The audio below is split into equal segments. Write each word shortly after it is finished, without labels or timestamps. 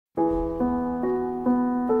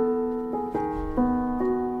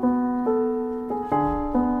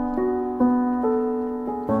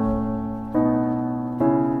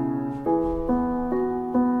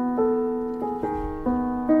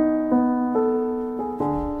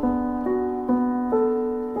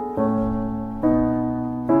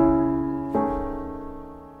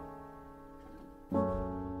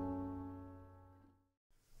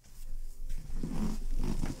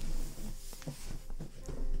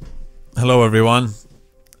Hello everyone.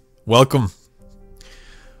 Welcome.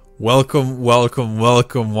 Welcome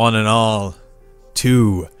one and all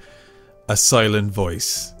to A Silent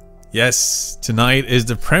Voice. Yes, tonight is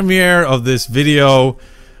the premiere of this video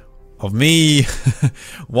of me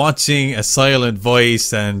watching A Silent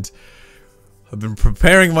Voice, and I've been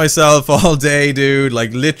preparing myself all day, dude.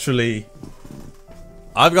 Like literally,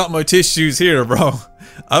 I've got my tissues here, bro.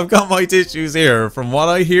 I've got my tissues here. From what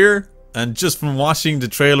I hear, and just from watching the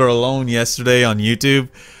trailer alone yesterday on YouTube,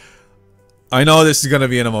 I know this is going to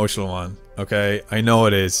be an emotional one, okay? I know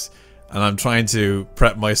it is. And I'm trying to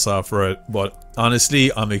prep myself for it. But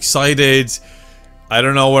honestly, I'm excited. I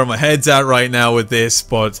don't know where my head's at right now with this,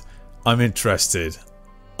 but I'm interested.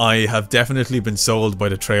 I have definitely been sold by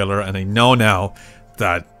the trailer, and I know now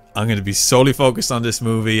that I'm going to be solely focused on this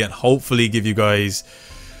movie and hopefully give you guys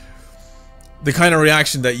the kind of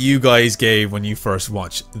reaction that you guys gave when you first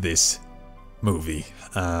watched this movie.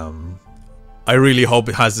 I really hope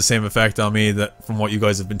it has the same effect on me that from what you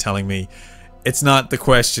guys have been telling me. It's not the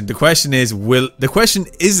question. The question is, the question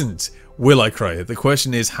isn't will I cry? The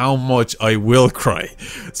question is how much I will cry.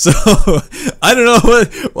 So I don't know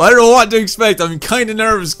what to expect. I'm kind of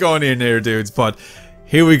nervous going in here, dudes, but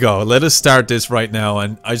here we go. Let us start this right now,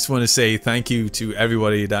 and I just want to say thank you to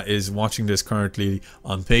everybody that is watching this currently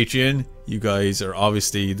on Patreon. You guys are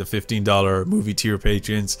obviously the $15 movie tier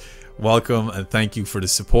patrons. Welcome and thank you for the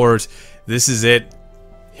support. This is it.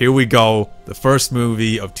 Here we go. The first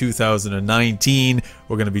movie of 2019.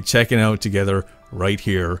 We're going to be checking out together right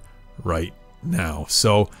here, right now.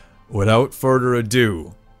 So, without further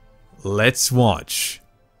ado, let's watch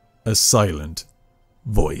A Silent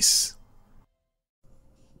Voice.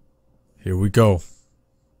 Here we go.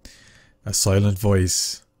 A Silent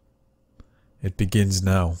Voice. It begins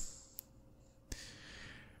now.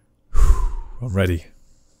 I'm ready.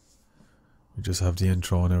 We just have the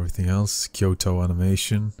intro and everything else. Kyoto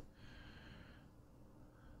Animation.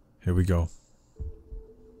 Here we go.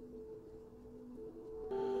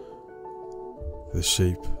 The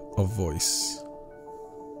shape of voice.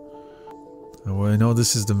 And well, I know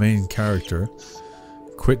this is the main character.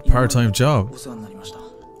 Quit part-time job.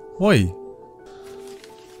 Why?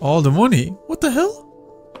 All the money? What the hell?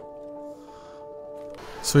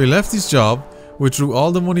 So he left his job, withdrew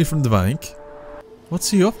all the money from the bank.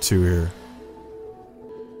 What's he up to here?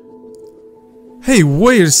 Hey,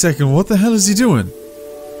 wait a second, what the hell is he doing?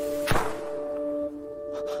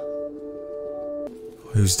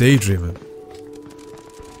 He was daydreaming.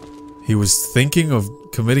 He was thinking of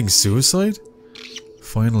committing suicide?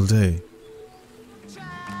 Final day.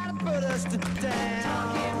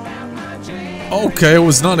 Okay, I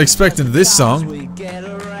was not expecting this song.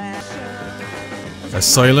 A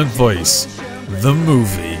Silent Voice, the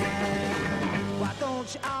movie.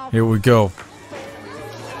 Here we go.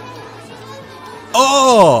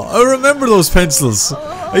 Oh, I remember those pencils.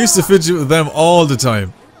 I used to fidget with them all the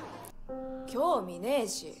time.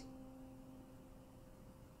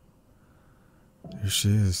 Here she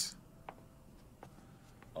is.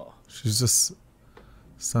 She's just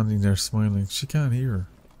standing there smiling. She can't hear.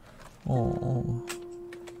 Oh,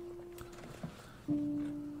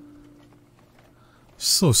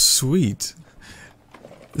 so sweet.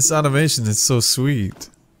 This animation is so sweet.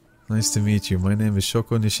 Nice to meet you. My name is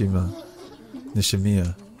Shoko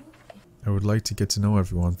Nishimiya. I would like to get to know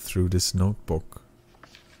everyone through this notebook.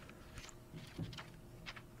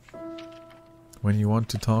 When you want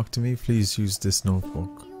to talk to me, please use this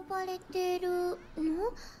notebook.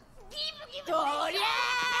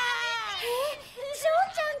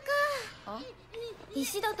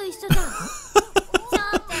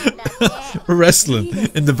 Wrestling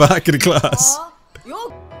in the back of the class.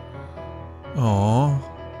 Aww.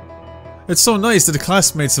 It's so nice that the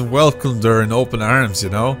classmates have welcomed her in open arms, you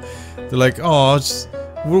know? They're like, oh,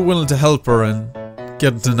 we're willing to help her and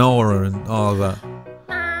get to know her and all that.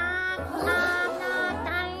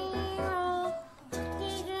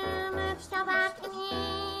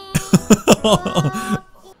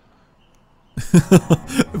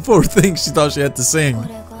 Poor thing, she thought she had to sing.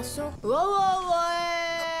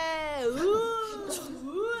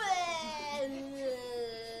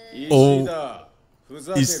 Oh,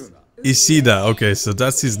 Ishida. Okay, so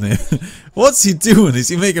that's his name. What's he doing? Is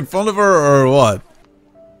he making fun of her or what?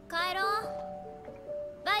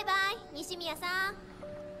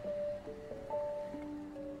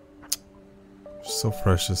 So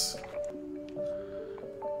precious.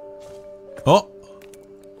 Oh,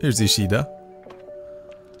 here's Ishida.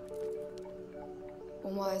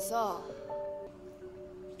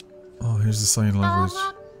 Oh, here's the sign language.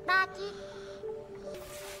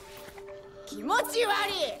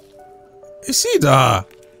 Ishida!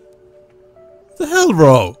 The hell,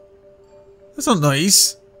 bro? That's not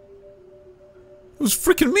nice. It was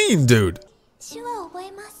freaking mean, dude.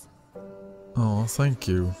 Oh, thank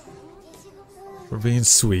you for being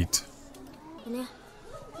sweet.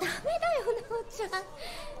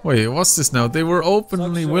 Wait, what's this now? They were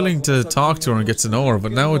openly willing to talk to her and get to know her,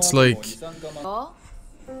 but now it's like...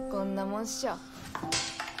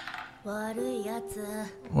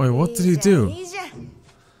 Wait, what did he do?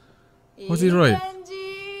 What did he write?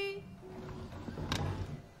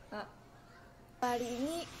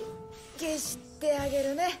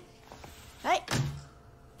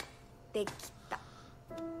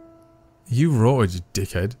 You wrote it, you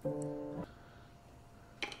dickhead.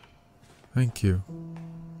 Thank you.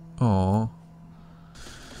 Aww.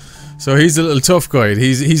 So he's a little tough guy.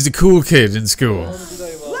 He's the cool kid in school.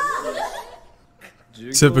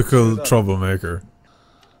 Typical troublemaker.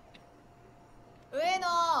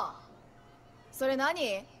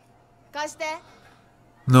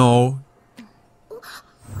 No.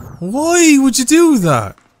 Why would you do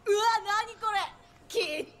that?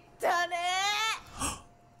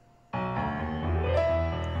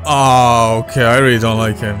 Oh, okay, I really don't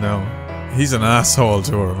like him now. He's an asshole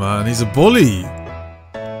to her, man. He's a bully.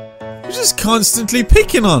 You're just constantly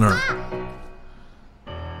picking on her.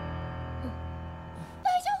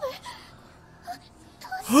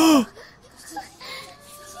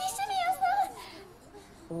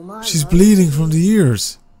 She's bleeding from the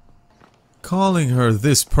ears. Calling her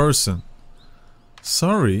this person.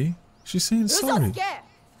 Sorry? She's saying sorry.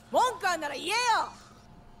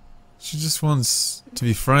 She just wants to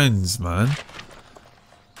be friends, man.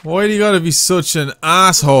 Why do you gotta be such an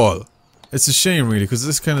asshole? It's a shame, really, because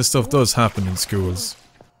this kind of stuff does happen in schools.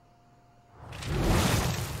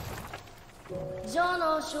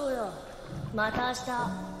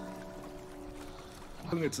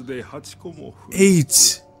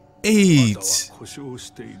 8.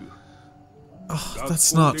 Oh,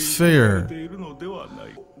 that's not fair.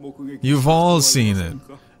 You've all seen it.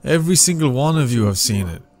 Every single one of you have seen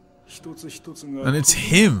it. And it's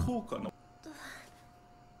him.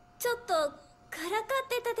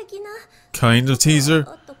 Kind of teaser?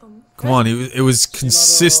 Come on, it was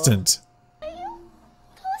consistent.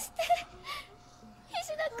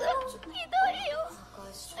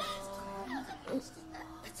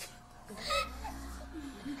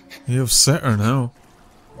 You upset her now.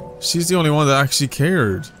 She's the only one that actually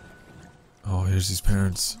cared. Oh, here's his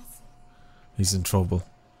parents. He's in trouble.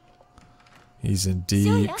 He's in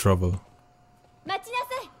deep trouble.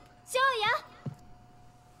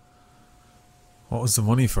 What was the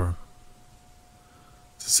money for?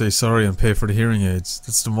 To say sorry and pay for the hearing aids.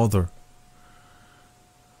 That's the mother.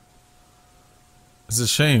 It's a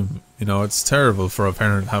shame. You know, it's terrible for a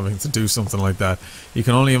parent having to do something like that. You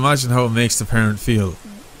can only imagine how it makes the parent feel.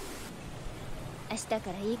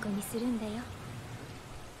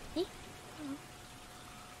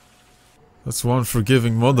 That's one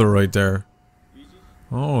forgiving mother right there.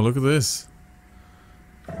 Oh, look at this.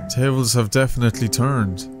 Tables have definitely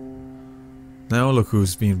turned. Now look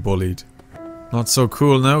who's being bullied. Not so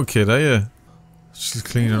cool now, kid, are you? She's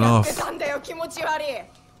cleaning off.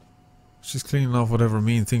 She's cleaning off whatever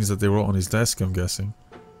mean things that they wrote on his desk, I'm guessing.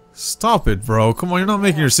 Stop it, bro. Come on, you're not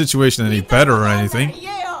making your situation any better or anything.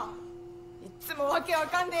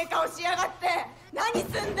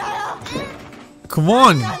 Come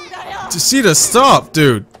on! Just see to stop,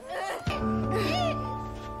 dude!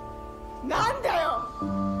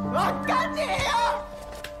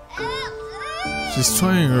 She's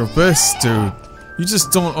trying her best, dude. You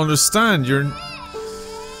just don't understand. You're...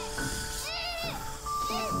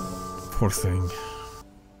 Poor thing.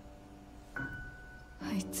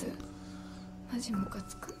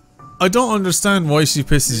 I don't understand why she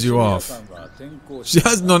pisses you off. She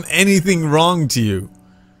hasn't done anything wrong to you.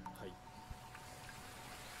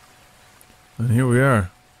 And here we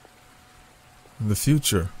are. In the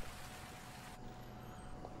future.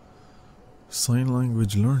 Sign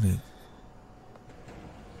language learning.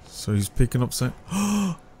 So he's picking up sign.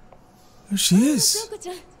 Oh, there she is.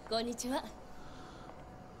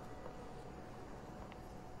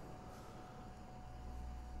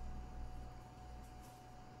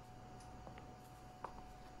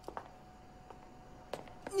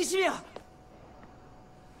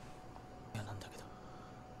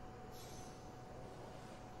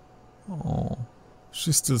 Oh,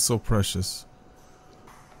 she's still so precious.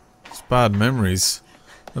 It's bad memories.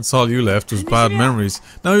 That's all you left was bad memories.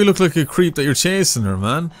 Now you look like a creep that you're chasing her,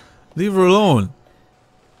 man. Leave her alone.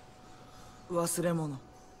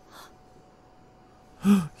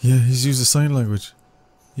 Yeah, he's used a sign language.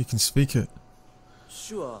 He can speak it.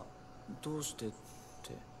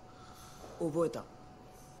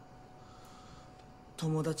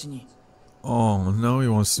 Oh, now he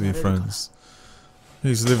wants to be friends.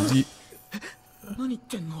 He's lived.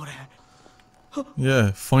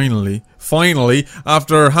 Yeah, finally. Finally!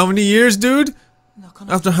 After how many years, dude?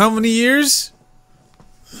 After how many years?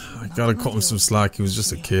 I gotta cut him some slack. He was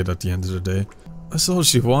just a kid at the end of the day. That's all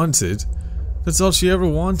she wanted. That's all she ever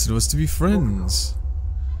wanted, was to be friends.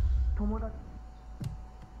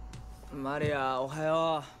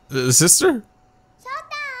 The sister?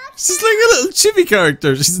 She's like a little chibi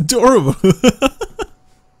character. She's adorable.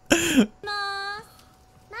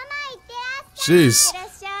 Jeez.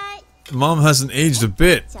 Mom hasn't aged a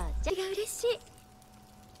bit.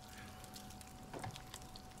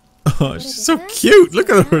 Oh, she's so cute. Look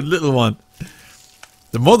at her little one.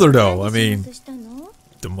 The mother though, I mean.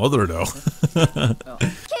 The mother though.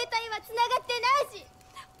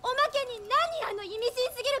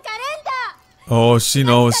 Oh, she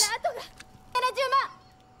knows.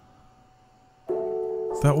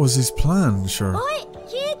 That was his plan, sure.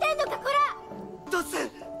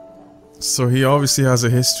 So he obviously has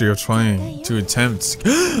a history of trying to attempt.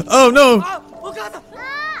 Oh no!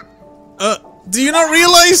 Do you not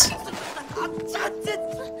realize?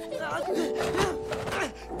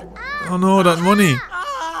 Oh no, that money!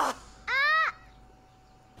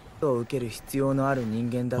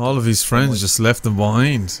 All of his friends just left him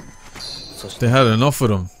behind. They had enough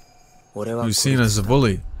of him. He was seen as a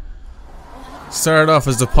bully. Started off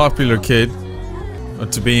as the popular kid,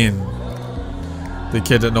 to being the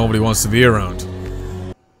kid that nobody wants to be around.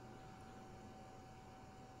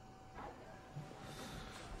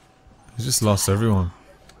 He just lost everyone.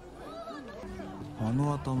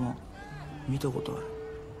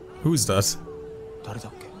 Who's that?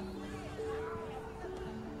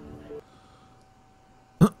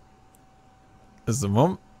 That's the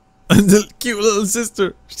mom. And the cute little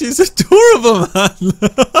sister. She's adorable, man.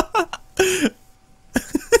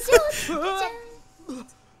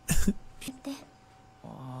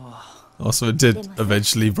 Also, it did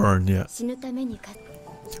eventually burn, yeah.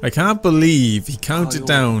 I can't believe he counted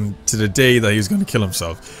down to the day that he was going to kill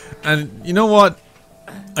himself. And you know what?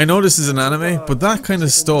 I know this is an anime, but that kind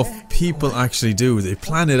of stuff people actually do. They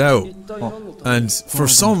plan it out. And for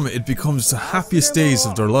some, it becomes the happiest days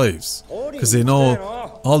of their lives. Because they know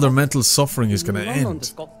all their mental suffering is going to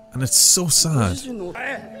end. And it's so sad.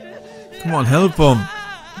 Come on, help him.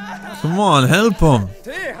 Come on, help him.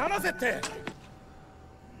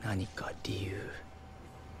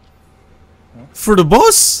 For the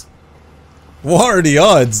bus? What are the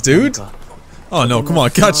odds, dude? Oh no, come on,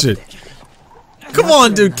 catch it. Come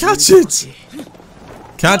on, dude, catch it.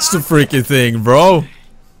 Catch the freaking thing, bro.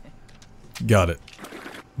 Got it.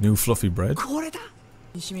 New fluffy bread.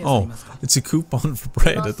 Oh, it's a coupon for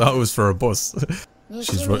bread. I thought it was for a bus.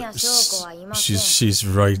 She's right. She's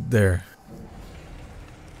right there.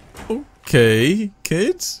 Okay,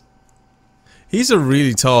 kids. He's a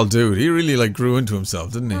really tall dude. He really like grew into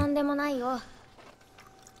himself, didn't he?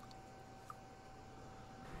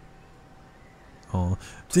 Oh,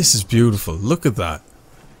 this is beautiful. Look at that.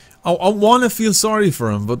 I want to feel sorry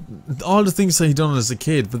for him, but all the things that he done as a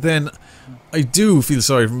kid. But then I do feel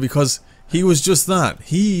sorry for him because he was just that.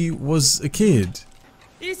 He was a kid.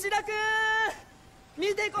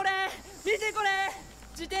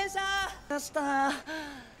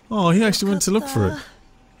 Oh, he actually went to look for it.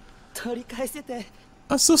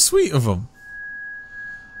 That's so sweet of him.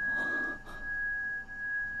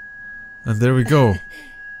 And there we go.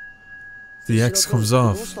 The X comes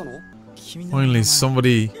off. Finally,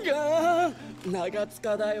 somebody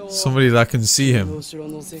that can see him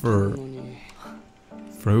for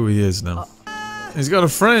who he is now. He's got a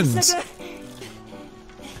friend.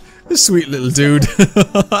 This sweet little dude.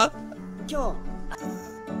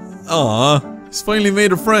 Aw, he's finally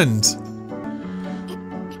made a friend.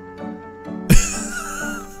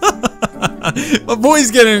 My boy's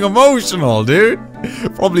getting emotional, dude.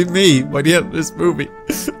 Probably me by the end of this movie.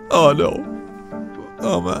 Oh no.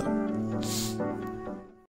 Oh man.